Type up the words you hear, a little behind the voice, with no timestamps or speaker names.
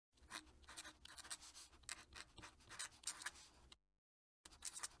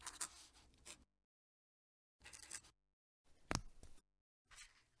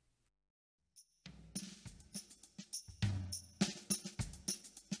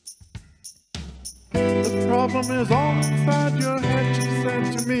problem is all inside your head, she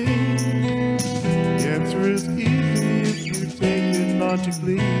said to me. The answer is easy if you take it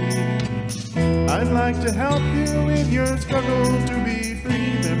logically. I'd like to help you in your struggle to be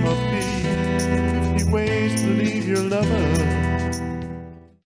free. There must be 50 ways to leave your lover.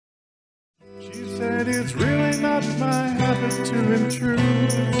 She said it's really not my habit to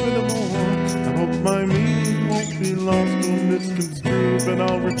intrude. Furthermore, I hope my meaning won't be lost or misconstrued, but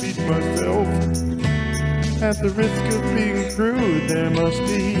I'll repeat myself. At the risk of being crude, there must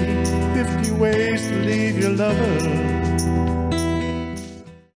be 50 ways to leave your lover.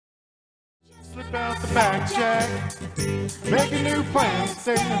 Slip out the back, Jack. Make a new plan,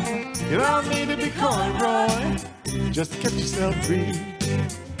 stay. You don't need to be coy, Roy. Just get yourself free.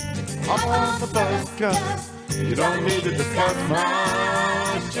 Hop on the bus, cuz you don't need to discuss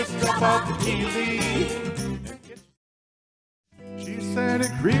much. Just drop off the TV. She said,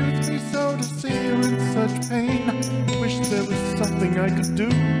 agree with me so to see you in such pain. Wish there was something I could do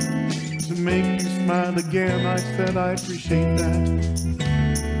to make you smile again. I said, I appreciate that.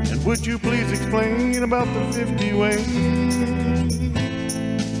 And would you please explain about the 50 ways?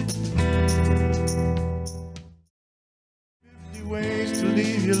 50 ways to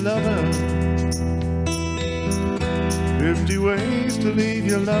leave your lover. 50 ways to leave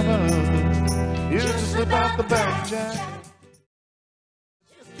your lover. You just slip out the back, Jack.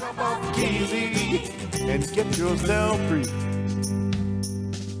 Drop off the keys and get yourself free.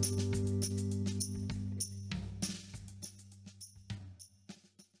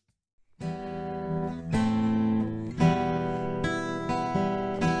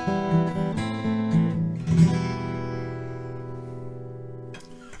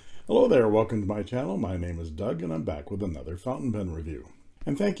 Hello there, welcome to my channel. My name is Doug and I'm back with another fountain pen review.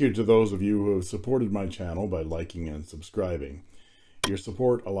 And thank you to those of you who have supported my channel by liking and subscribing. Your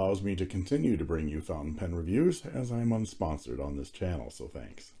support allows me to continue to bring you fountain pen reviews as I'm unsponsored on this channel, so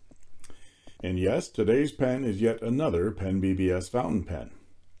thanks. And yes, today's pen is yet another Penbbs fountain pen.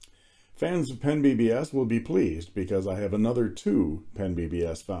 Fans of Penbbs will be pleased because I have another two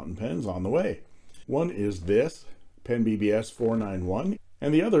Penbbs fountain pens on the way. One is this Penbbs 491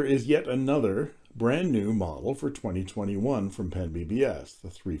 and the other is yet another brand new model for 2021 from Penbbs,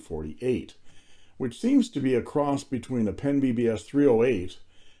 the 348. Which seems to be a cross between a Penbbs 308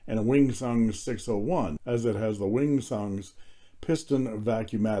 and a Wingsung 601, as it has the Wingsung's piston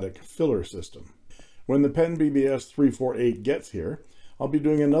vacuumatic filler system. When the Penbbs 348 gets here, I'll be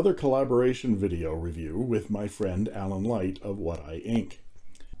doing another collaboration video review with my friend Alan Light of What I Ink.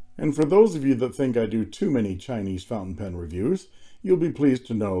 And for those of you that think I do too many Chinese fountain pen reviews, you'll be pleased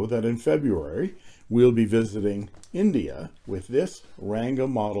to know that in February, we'll be visiting India with this Ranga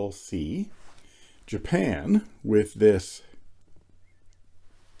Model C, Japan with this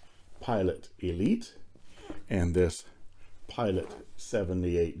Pilot Elite and this Pilot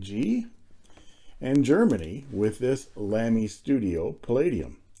 78G, and Germany with this Lamy Studio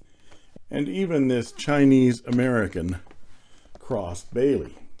Palladium, and even this Chinese-American Cross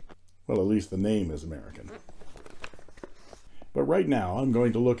Bailey. Well, at least the name is American. But right now I'm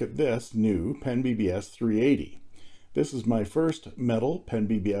going to look at this new Penbbs 380. This is my first metal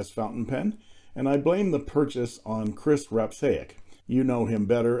Penbbs fountain pen, and I blame the purchase on Chris Rapsaic. You know him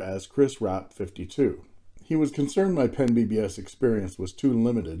better as Chris Rap 52. He was concerned my Penbbs experience was too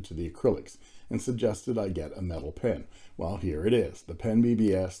limited to the acrylics and suggested I get a metal pen. Well, here it is, the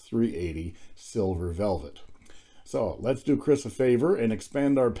Penbbs 380 Silver Velvet. So let's do Chris a favor and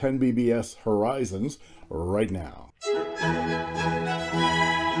expand our Penbbs horizons right now.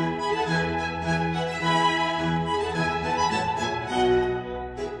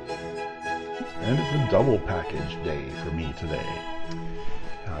 And it's a double package day for me today.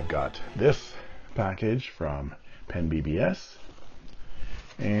 I've got this package from Penbbs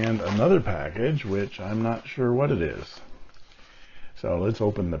and another package which I'm not sure what it is. So let's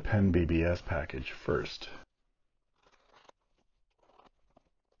open the Penbbs package first.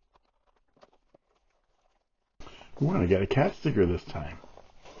 Ooh, I got a cat sticker this time.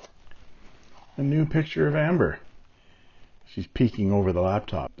 A new picture of Amber. She's peeking over the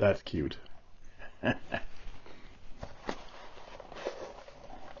laptop. That's cute.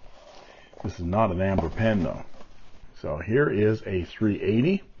 This is not an Amber pen though. So here is a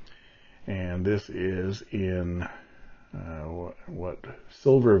 380, and this is in what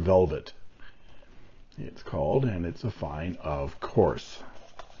Silver Velvet it's called, and it's a fine, of course.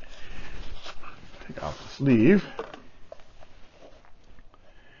 Take off the sleeve,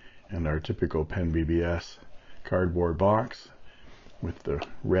 and our typical Penbbs cardboard box with the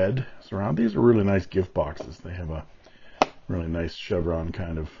red surround. These are really nice gift boxes. They have a really nice chevron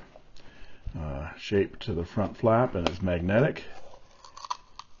kind of shape to the front flap and it's magnetic.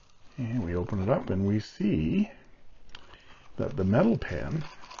 And we open it up and we see that the metal pen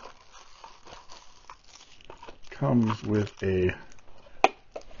comes with a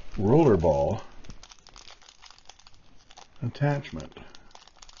rollerball attachment.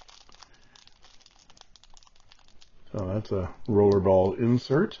 So that's a rollerball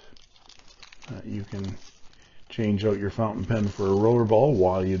insert. You can change out your fountain pen for a rollerball.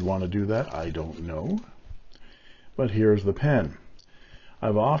 Why you'd want to do that, I don't know. But here's the pen.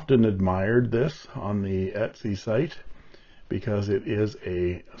 I've often admired this on the Etsy site because it is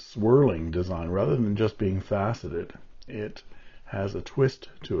a swirling design rather than just being faceted. It has a twist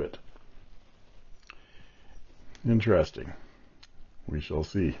to it. Interesting. We shall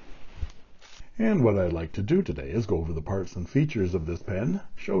see. And what I'd like to do today is go over the parts and features of this pen,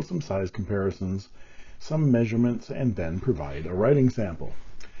 show some size comparisons, some measurements, and then provide a writing sample.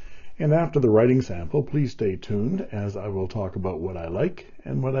 And after the writing sample, please stay tuned as I will talk about what I like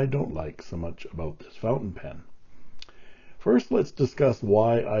and what I don't like so much about this fountain pen. First, let's discuss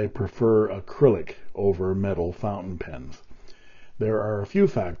why I prefer acrylic over metal fountain pens. There are a few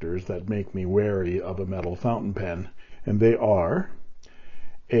factors that make me wary of a metal fountain pen, and they are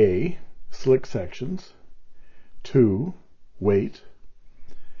A, slick sections, 2, weight,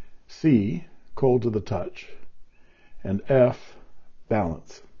 C, cold to the touch, and F,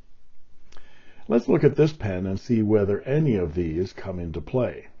 balance. Let's look at this pen and see whether any of these come into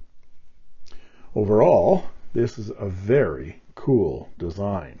play. Overall, this is a very cool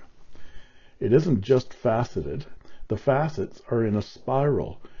design. It isn't just faceted. The facets are in a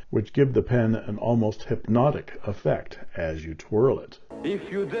spiral, which give the pen an almost hypnotic effect as you twirl it.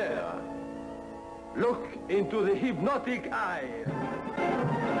 If you dare, look into the hypnotic eye.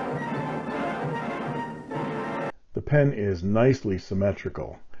 The pen is nicely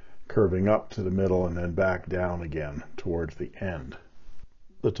symmetrical, curving up to the middle and then back down again towards the end.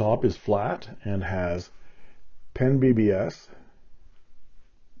 The top is flat and has Penbbs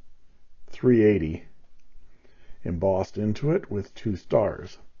 380 embossed into it with 2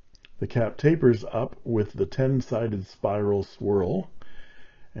 stars. The cap tapers up with the 10-sided spiral swirl,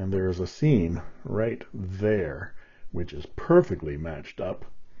 and there's a seam right there which is perfectly matched up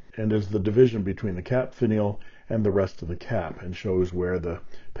and is the division between the cap finial and the rest of the cap and shows where the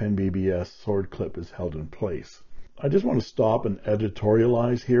Penbbs sword clip is held in place. I just want to stop and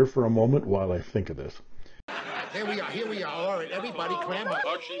editorialize here for a moment while I think of this. Here we are. All right, everybody clam up.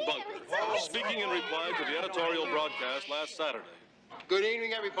 Archie Bunker, speaking in reply to the editorial broadcast last Saturday. Good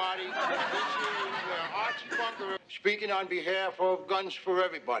evening, everybody. This is Archie Bunker speaking on behalf of Guns for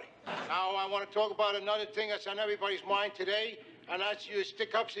Everybody. Now, I want to talk about another thing that's on everybody's mind today, and that's your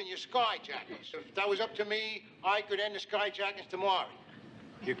stick-ups and your skyjackets. If that was up to me, I could end the skyjackets tomorrow.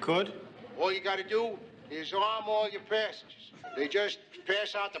 You could? All you got to do is arm all your passengers. They just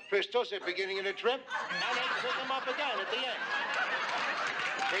pass out the pistols at the beginning of the trip, and then pick them up again at the end.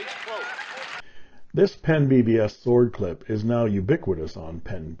 Case closed. This Penbbs sword clip is now ubiquitous on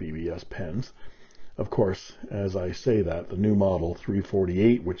Penbbs pens. Of course, as I say that, the new model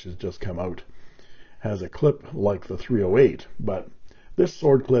 348, which has just come out, has a clip like the 308, but this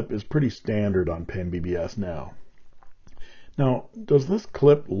sword clip is pretty standard on Penbbs now. Now, does this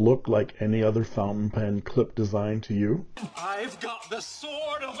clip look like any other fountain pen clip design to you? I've got the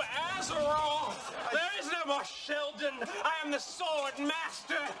sword of Azeroth! There is no more Sheldon! I am the sword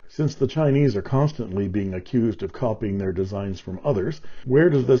master! Since the Chinese are constantly being accused of copying their designs from others, where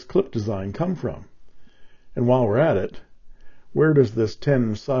does this clip design come from? And while we're at it, where does this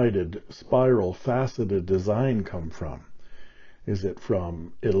 10-sided spiral faceted design come from? Is it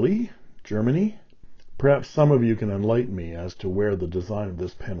from Italy? Germany? Perhaps some of you can enlighten me as to where the design of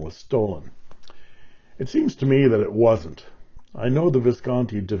this pen was stolen. It seems to me that it wasn't. I know the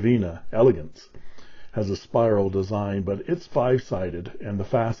Visconti Divina Elegance has a spiral design, but it's 5-sided and the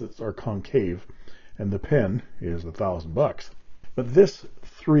facets are concave, and the pen is $1,000. But this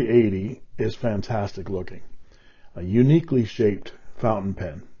 380 is fantastic looking, a uniquely shaped fountain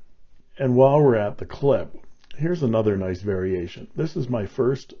pen. And while we're at the clip, here's another nice variation. This is my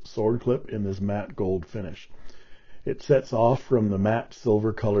first sword clip in this matte gold finish. It sets off from the matte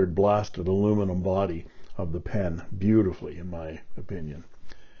silver colored blasted aluminum body of the pen beautifully, in my opinion.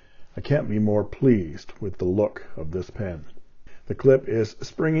 I can't be more pleased with the look of this pen. The clip is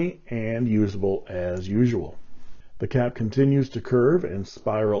springy and usable as usual. The cap continues to curve and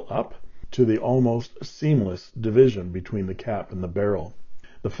spiral up to the almost seamless division between the cap and the barrel.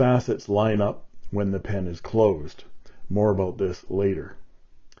 The facets line up when the pen is closed. More about this later.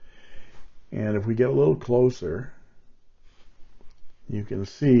 And if we get a little closer, you can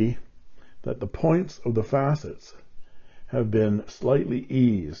see that the points of the facets have been slightly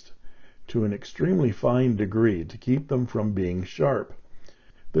eased to an extremely fine degree to keep them from being sharp.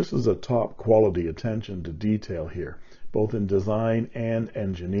 This is a top quality attention to detail here, both in design and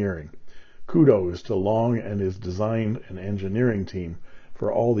engineering. Kudos to Long and his design and engineering team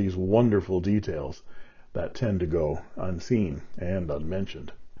for all these wonderful details that tend to go unseen and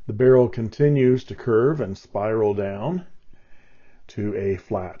unmentioned. The barrel continues to curve and spiral down to a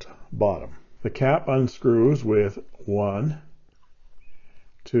flat bottom. The cap unscrews with 1,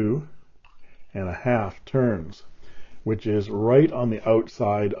 2 and a half turns, which is right on the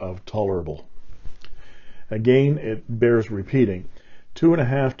outside of tolerable. Again, it bears repeating.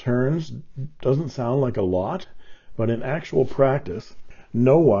 2.5 turns doesn't sound like a lot, but in actual practice,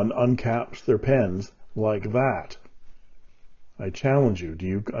 no one uncaps their pens like that. I challenge you, do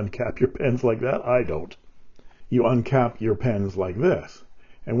you uncap your pens like that? I don't. You uncap your pens like this,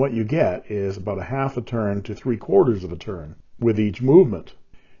 and what you get is about a half a turn to 3/4 of a turn with each movement.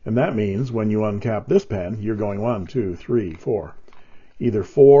 And that means when you uncap this pen, you're going 1, 2, 3, 4. Either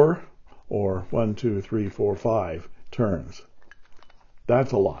 4 or 1, 2, 3, 4, 5 turns.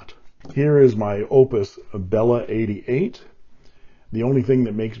 That's a lot. Here is my Opus Bella 88. The only thing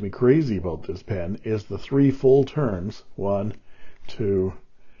that makes me crazy about this pen is the 3 full turns. 1, 2,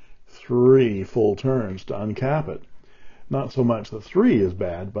 3 full turns to uncap it. Not so much that 3 is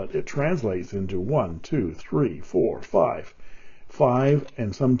bad, but it translates into 1, 2, 3, 4, 5. 5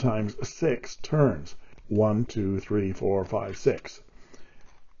 and sometimes 6 turns. 1, 2, 3, 4, 5, 6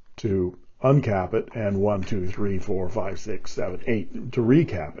 to uncap it, and 1, 2, 3, 4, 5, 6, 7, 8 to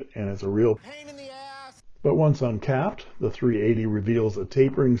recap it, and it's a real pain in the ass. But once uncapped, the 380 reveals a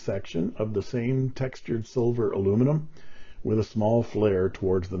tapering section of the same textured silver aluminum with a small flare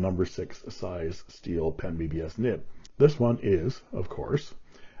towards the number 6 size steel Penbbs nib. This one is, of course,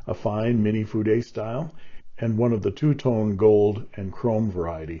 a fine mini Fude style, and one of the two-tone gold and chrome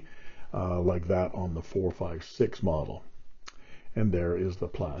variety, like that on the 456 model. And there is the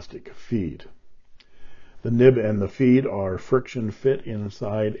plastic feed. The nib and the feed are friction fit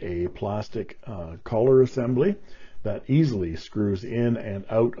inside a plastic collar assembly that easily screws in and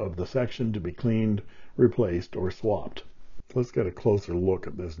out of the section to be cleaned, replaced, or swapped. Let's get a closer look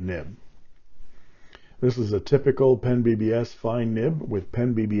at this nib. This is a typical Penbbs fine nib with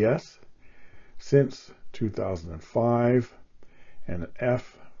Penbbs since 2005, and an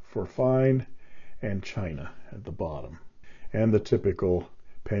F for fine, and China at the bottom, and the typical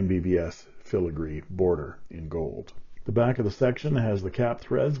Penbbs filigree border in gold. The back of the section has the cap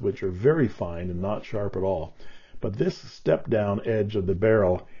threads, which are very fine and not sharp at all, but this step down edge of the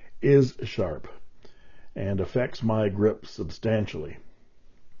barrel is sharp and affects my grip substantially.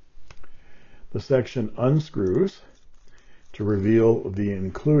 The section unscrews to reveal the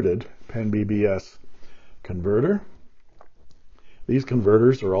included Penbbs converter. These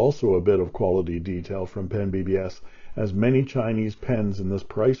converters are also a bit of quality detail from Penbbs, as many Chinese pens in this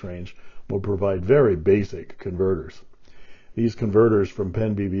price range will provide very basic converters. These converters from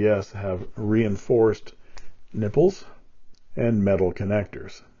Penbbs have reinforced nipples and metal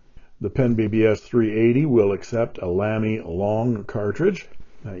connectors. The Penbbs 380 will accept a Lamy long cartridge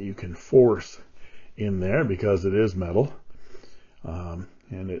that you can force in there because it is metal,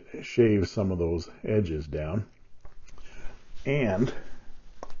 and it shaves some of those edges down. And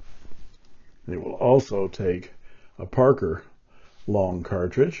it will also take a Parker long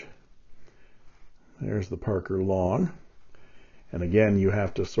cartridge. There's the Parker long. And again, you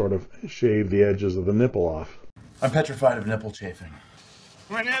have to sort of shave the edges of the nipple off. I'm petrified of nipple chafing.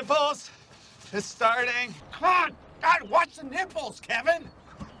 My nipples is starting. God, watch the nipples, Kevin!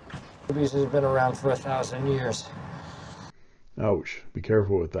 Penbbs has been around for 1,000 years. Ouch, be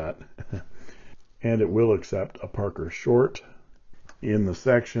careful with that. And it will accept a Parker short in the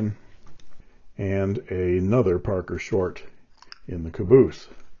section and another Parker short in the caboose.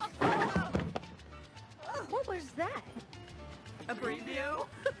 What was that? A preview?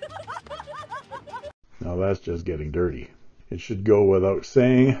 Now that's just getting dirty. It should go without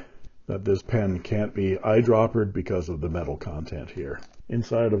saying that this pen can't be eyedroppered because of the metal content here.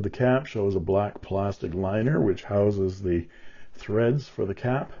 Inside of the cap shows a black plastic liner which houses the threads for the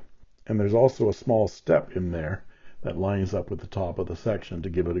cap, and there's also a small step in there that lines up with the top of the section to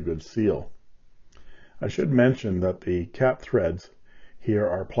give it a good seal. I should mention that the cap threads here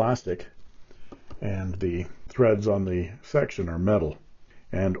are plastic and the threads on the section are metal,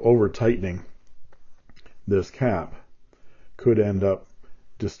 and over tightening this cap could end up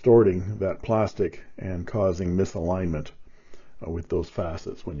distorting that plastic and causing misalignment with those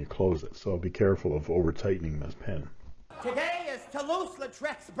facets when you close it. So be careful of over tightening this pen. Today is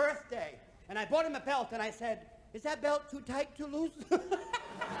Toulouse-Lautrec's birthday. And I bought him a belt, and I said, is that belt too tight, too loose?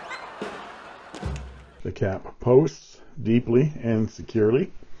 The cap posts deeply and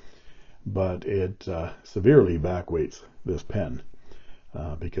securely, but it severely backweights this pen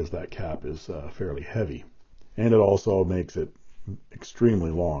because that cap is fairly heavy. And it also makes it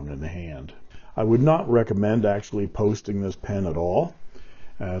extremely long in the hand. I would not recommend actually posting this pen at all,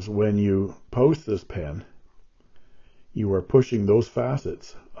 as when you post this pen, you are pushing those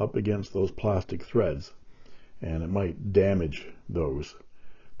facets up against those plastic threads, and it might damage those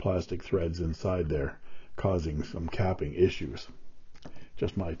plastic threads inside there, causing some capping issues.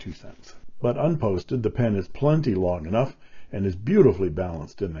 Just my 2 cents. But unposted, the pen is plenty long enough and is beautifully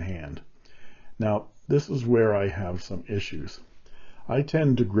balanced in the hand. Now, this is where I have some issues. I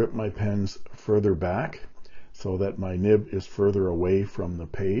tend to grip my pens further back so that my nib is further away from the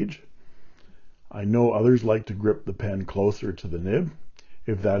page. I know others like to grip the pen closer to the nib.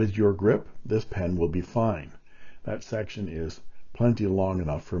 If that is your grip, this pen will be fine. That section is plenty long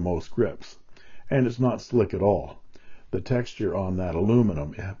enough for most grips, and it's not slick at all. The texture on that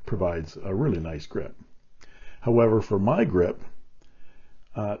aluminum provides a really nice grip. However, for my grip,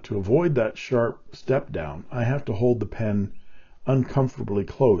 to avoid that sharp step down, I have to hold the pen uncomfortably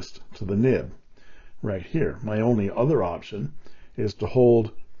close to the nib right here. My only other option is to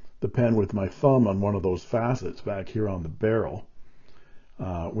hold the pen with my thumb on one of those facets back here on the barrel,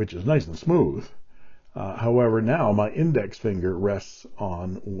 which is nice and smooth. However, now my index finger rests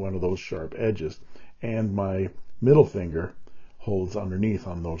on one of those sharp edges, and my middle finger holds underneath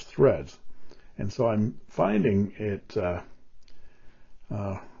on those threads. And so I'm finding it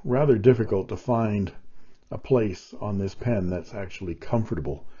rather difficult to find a place on this pen that's actually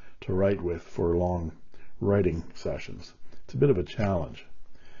comfortable to write with for long writing sessions. It's a bit of a challenge.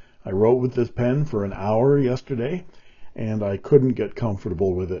 I wrote with this pen for an hour yesterday, and I couldn't get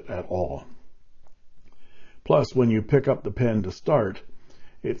comfortable with it at all. Plus, when you pick up the pen to start,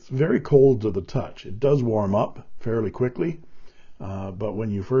 it's very cold to the touch. It does warm up fairly quickly, but when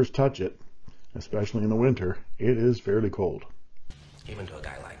you first touch it, especially in the winter, it is fairly cold. Even to a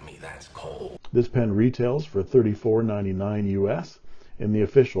guy like me, that's cold. This pen retails for $34.99 US in the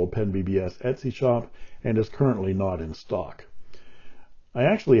official Penbbs Etsy shop and is currently not in stock. I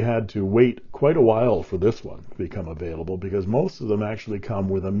actually had to wait quite a while for this one to become available because most of them actually come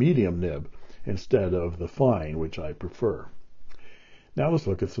with a medium nib instead of the fine, which I prefer. Now let's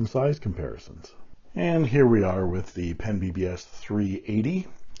look at some size comparisons. And here we are with the Penbbs 380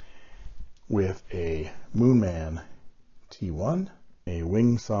 with a Moonman T1, a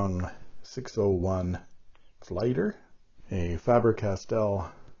Wingsung 601 Flighter, a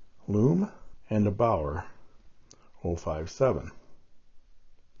Faber-Castell Loom, and a Bauer 057.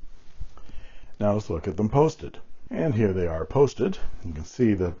 Now let's look at them posted. And here they are posted. You can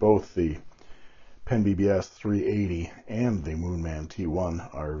see that both the Penbbs 380 and the Moonman T1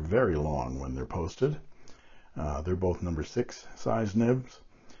 are very long when they're posted. They're both number 6 size nibs.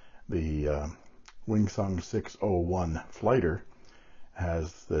 The Wingsung 601 Flighter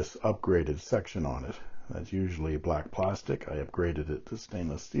has this upgraded section on it. That's usually black plastic. I upgraded it to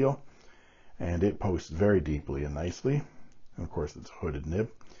stainless steel, and it posts very deeply and nicely. And of course, it's a hooded nib.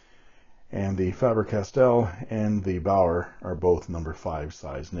 And the Faber-Castell and the Bauer are both number 5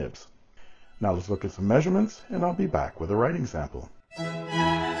 size nibs. Now let's look at some measurements, and I'll be back with a writing sample.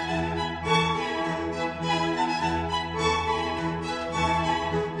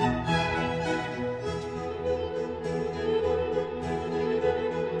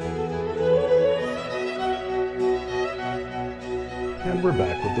 And we're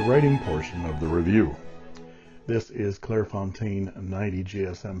back with the writing portion of the review. This is Clairefontaine 90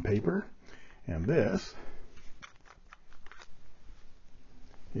 GSM paper, and this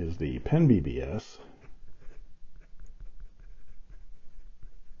is the Penbbs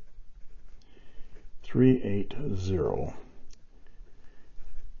 380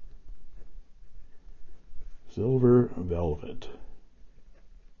 Silver Velvet,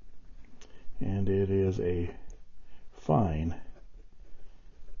 and it is a fine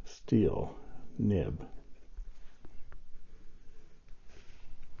steel nib.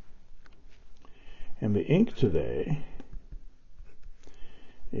 And the ink today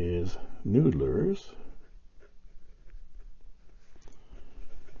is Noodler's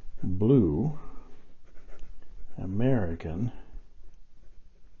Blue American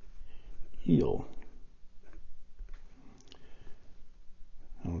Eel.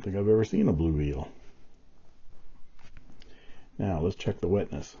 I don't think I've ever seen a blue eel. Now let's check the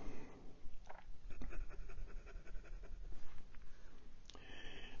wetness.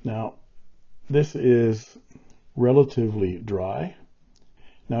 Now this is relatively dry.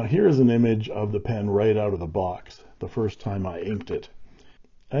 Now here is an image of the pen right out of the box, the first time I inked it.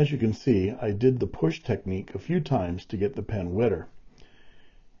 As you can see, I did the push technique a few times to get the pen wetter.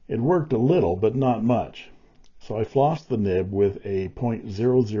 It worked a little, but not much. So I flossed the nib with a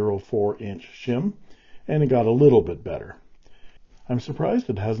 .004 inch shim, and it got a little bit better. I'm surprised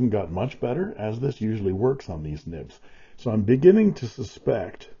it hasn't got much better, as this usually works on these nibs. So I'm beginning to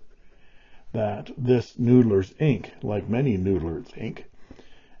suspect that this Noodler's ink, like many Noodler's ink,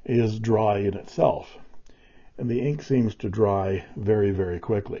 is dry in itself. And the ink seems to dry very, very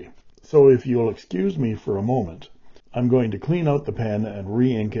quickly. So if you'll excuse me for a moment, I'm going to clean out the pen and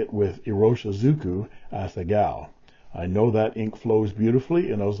re-ink it with Iroshizuku Asagao. I know that ink flows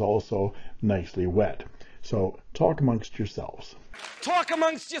beautifully and is also nicely wet. So talk amongst yourselves. Talk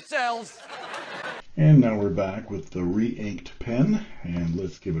amongst yourselves. And now we're back with the re-inked pen, and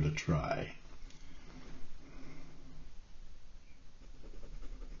let's give it a try.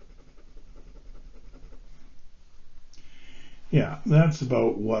 Yeah, that's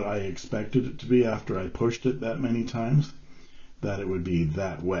about what I expected it to be after I pushed it that many times, that it would be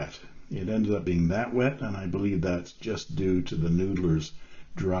that wet. It ended up being that wet, and I believe that's just due to the Noodler's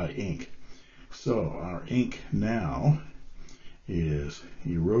dry ink. So our ink now is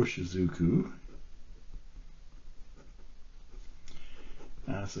Iroshizuku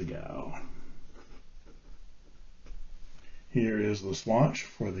Asagao. Here is the swatch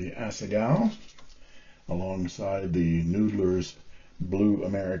for the Asagao, alongside the Noodler's Blue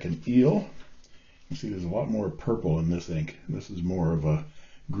American Eel. You see there's a lot more purple in this ink. This is more of a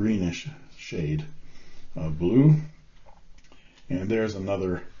greenish shade of blue. And there's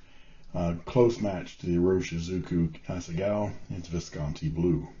another close match to the Iroshizuku Asagao. It's Visconti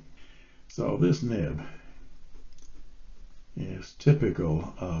Blue. So this nib is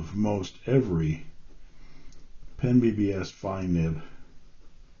typical of most every Penbbs fine nib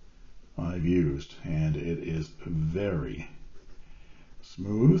I've used, and it is very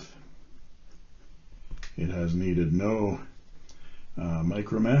smooth. It has needed no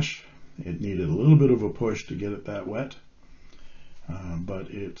micro mesh. It needed a little bit of a push to get it that wet, but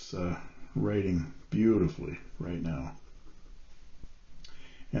it's writing beautifully right now.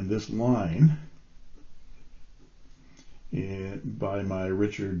 And this line, by my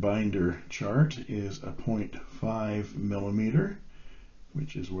Richard Binder chart, is a 0.5 millimeter,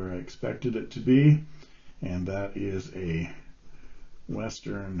 which is where I expected it to be, and that is a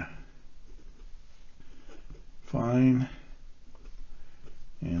Western fine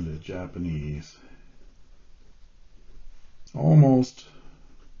and a Japanese almost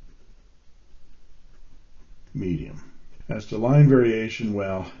medium. As to line variation,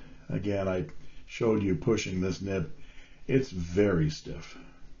 well, again, I showed you pushing this nib. It's very stiff.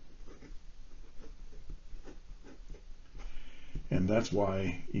 And that's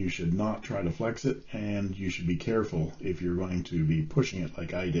why you should not try to flex it, and you should be careful if you're going to be pushing it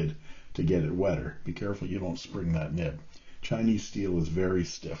like I did to get it wetter. Be careful you don't spring that nib. Chinese steel is very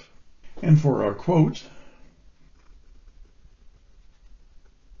stiff. And for our quote,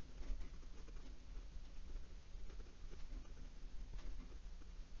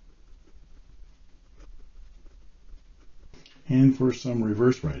 and for some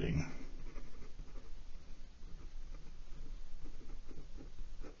reverse writing.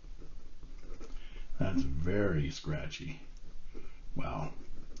 That's very scratchy. Wow.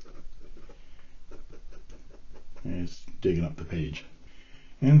 And it's digging up the page.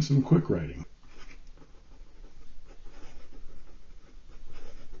 And some quick writing.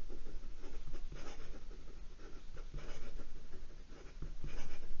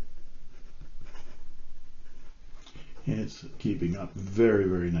 It's keeping up very,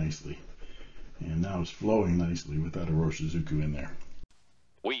 very nicely. And now it's flowing nicely with that Iroshizuku in there.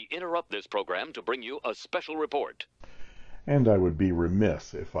 We interrupt this program to bring you a special report. And I would be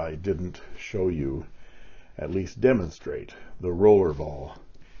remiss if I didn't show you, at least demonstrate, the Rollerball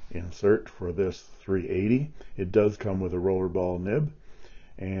insert for this 380. It does come with a Rollerball nib,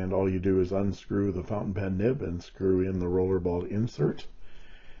 and all you do is unscrew the fountain pen nib and screw in the Rollerball insert,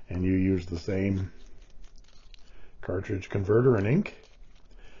 and you use the same cartridge converter and ink.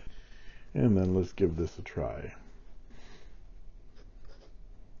 And then let's give this a try.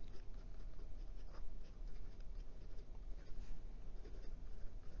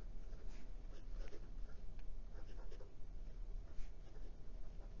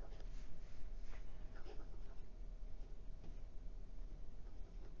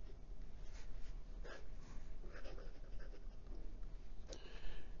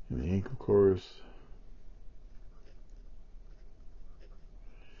 And the ink, of course,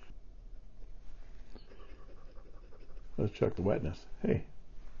 let's check the wetness. Hey,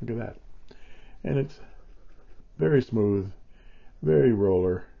 Look at that. And it's very smooth, very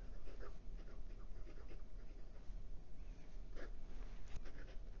roller.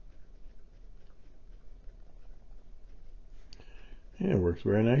 Yeah, it works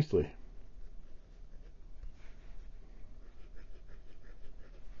very nicely.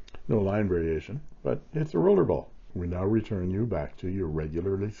 No line variation, but it's a rollerball. We now return you back to your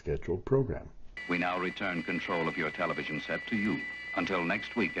regularly scheduled program. We now return control of your television set to you until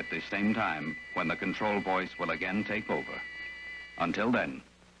next week at the same time when the control voice will again take over. Until then,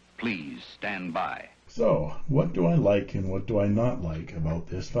 please stand by. So, what do I like and what do I not like about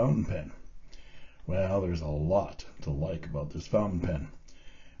this fountain pen? Well, there's a lot to like about this fountain pen.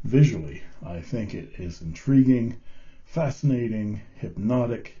 Visually, I think it is intriguing, fascinating,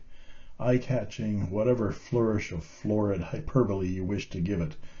 hypnotic, eye-catching, whatever flourish of florid hyperbole you wish to give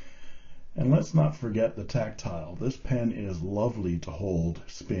it. And let's not forget the tactile. This pen is lovely to hold,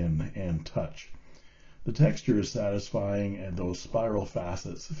 spin, and touch. The texture is satisfying, and those spiral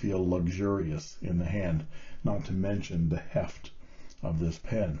facets feel luxurious in the hand, not to mention the heft of this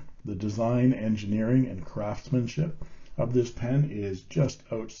pen. The design, engineering, and craftsmanship of this pen is just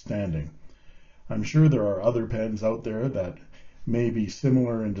outstanding. I'm sure there are other pens out there that may be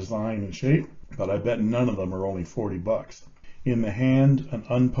similar in design and shape, but I bet none of them are only 40 bucks. In the hand and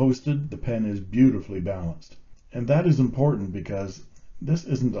unposted, the pen is beautifully balanced. And that is important because this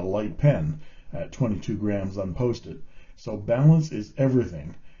isn't a light pen at 22 grams unposted. So balance is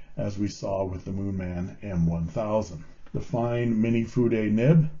everything, as we saw with the Moonman M1000. The fine Mini Fude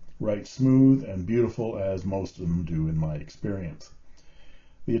nib writes smooth and beautiful as most of them do in my experience.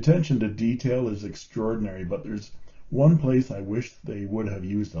 The attention to detail is extraordinary, but there's one place I wish they would have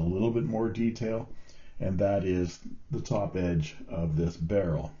used a little bit more detail, and that is the top edge of this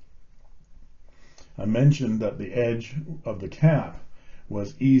barrel. I mentioned that the edge of the cap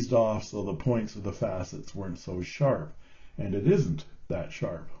was eased off so the points of the facets weren't so sharp, and it isn't that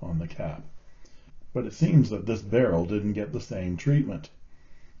sharp on the cap. But it seems that this barrel didn't get the same treatment,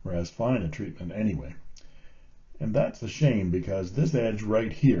 or as fine a treatment anyway. And that's a shame, because this edge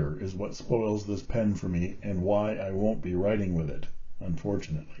right here is what spoils this pen for me and why I won't be writing with it,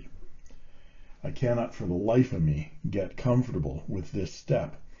 unfortunately. I cannot for the life of me get comfortable with this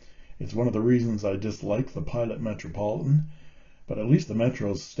step. It's one of the reasons I dislike the Pilot Metropolitan, but at least the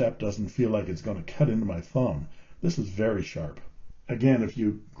Metro's step doesn't feel like it's going to cut into my thumb. This is very sharp. Again, if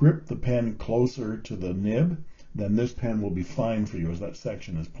you grip the pen closer to the nib, then this pen will be fine for you, as that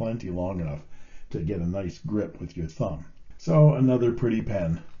section is plenty long enough to get a nice grip with your thumb. So another pretty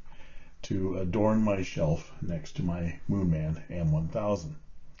pen to adorn my shelf next to my Moonman M1000.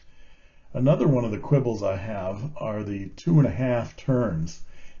 Another one of the quibbles I have are the 2.5 turns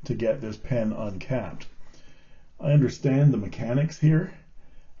to get this pen uncapped. I understand the mechanics here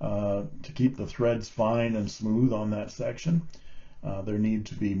to keep the threads fine and smooth on that section. There need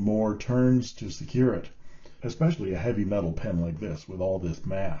to be more turns to secure it, especially a heavy metal pen like this with all this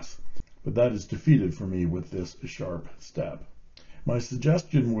mass. But that is defeated for me with this sharp step. My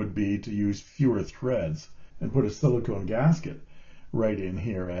suggestion would be to use fewer threads and put a silicone gasket right in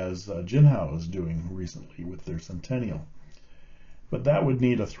here, as Jinhao is doing recently with their Centennial. But that would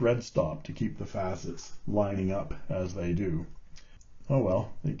need a thread stop to keep the facets lining up as they do. Oh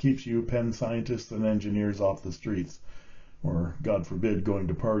well, it keeps you pen scientists and engineers off the streets, or God forbid going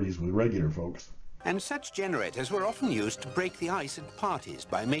to parties with regular folks. And such generators were often used to break the ice at parties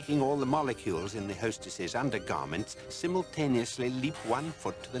by making all the molecules in the hostess's undergarments simultaneously leap 1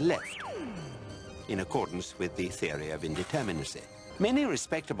 foot to the left, in accordance with the theory of indeterminacy. Many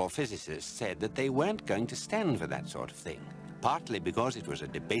respectable physicists said that they weren't going to stand for that sort of thing, partly because it was a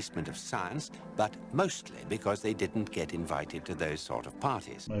debasement of science, but mostly because they didn't get invited to those sort of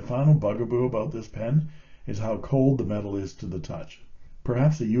parties. My final bugaboo about this pen is how cold the metal is to the touch.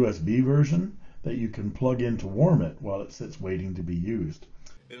 Perhaps a USB version that you can plug in to warm it while it sits waiting to be used.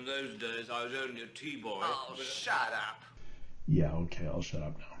 In those days, I was only a tea-boy. Oh, shut up. Yeah, okay, I'll shut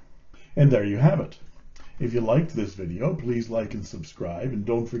up now. And there you have it. If you liked this video, please like and subscribe, and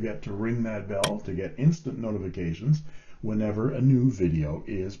don't forget to ring that bell to get instant notifications whenever a new video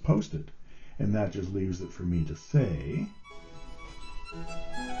is posted. And that just leaves it for me to say,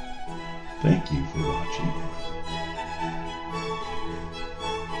 thank you for watching.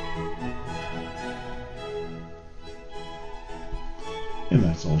 And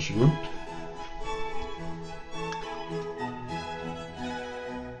that's all she wrote.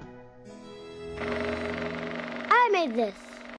 I made this.